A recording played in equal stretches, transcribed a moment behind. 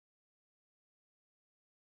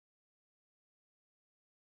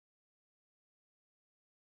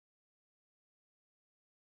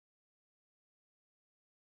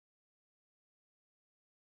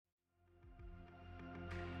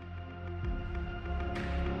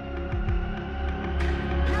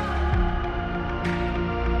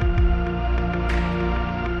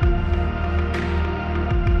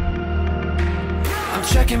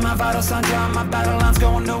Checking my vital signs, drawing my battle lines,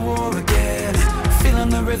 going to war again. Feeling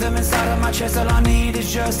the rhythm inside of my chest, all I need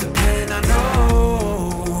is just a pen. I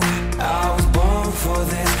know I was born for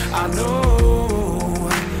this. I know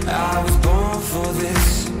I was born for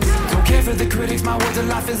this. Don't care for the critics, my words are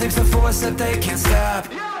like physics, a force that they can't stop.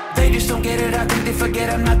 They just don't get it, I think they forget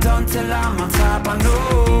I'm not done till I'm on top. I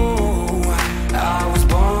know I was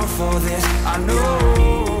born for this. I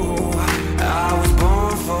know I was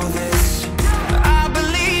born for this. I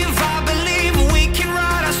believe we can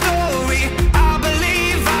write our story. I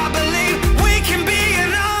believe we can be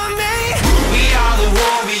an army. We are the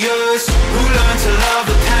warriors who learn to love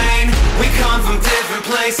the pain. We come from different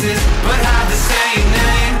places but have the same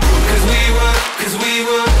name. Cause we were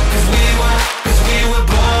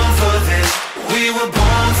born for this. We were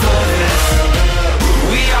born for this.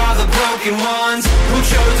 We are the broken ones who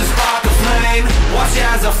chose to spark a flame. Watch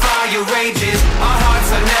as our fire rages, our hearts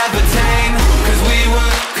are never tame. Cause we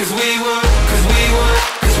were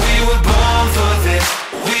born for this.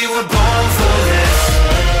 We were born for this.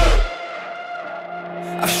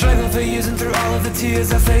 I've struggled for years and through all of the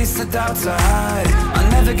tears I faced, the doubts I hide. I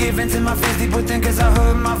never gave in to my fears deep within, cause I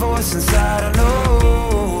heard my voice inside. I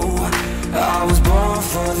know I was born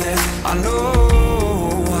for this. I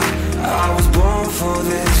know I was born for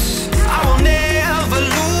this. I will never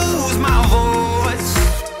lose my voice.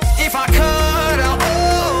 If I cut out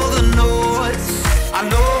all the noise, I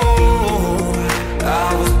know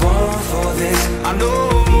I was born for this. I know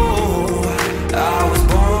I was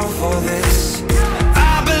born for this.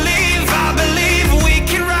 I believe we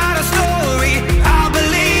can write a story. I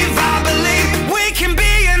believe we can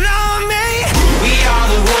be an army. We are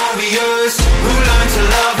the warriors who learn to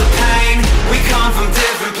love the pain. We come from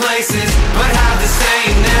different places but have the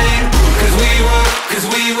same name. Cause we were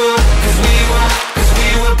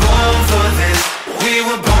born for this. We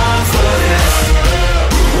were born for this.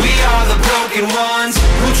 We are the broken ones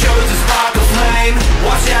who chose to spark a flame.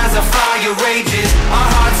 Watch as our fire rages, our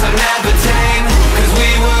hearts are never tame. Cause we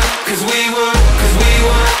were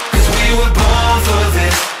born for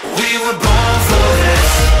this. We were born for this.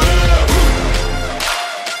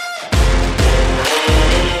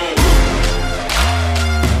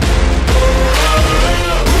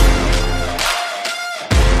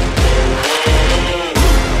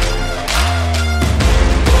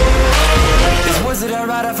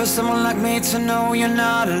 For someone like me to know you're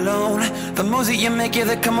not alone. The moves that you make, yeah,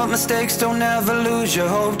 that come up mistakes. Don't ever lose your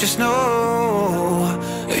hope. Just know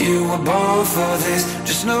you were born for this.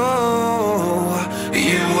 Just know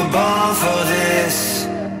you were born for this.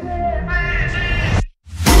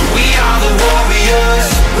 We are the warriors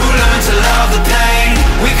who learn to love the pain.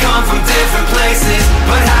 We come from different places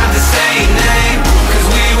but have the same name. Cause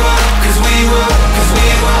we were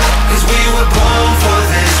born for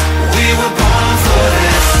this. We were born for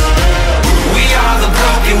this. We are the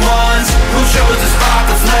broken ones who chose to spark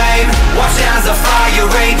the flame. Watch as our fire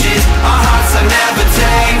rages.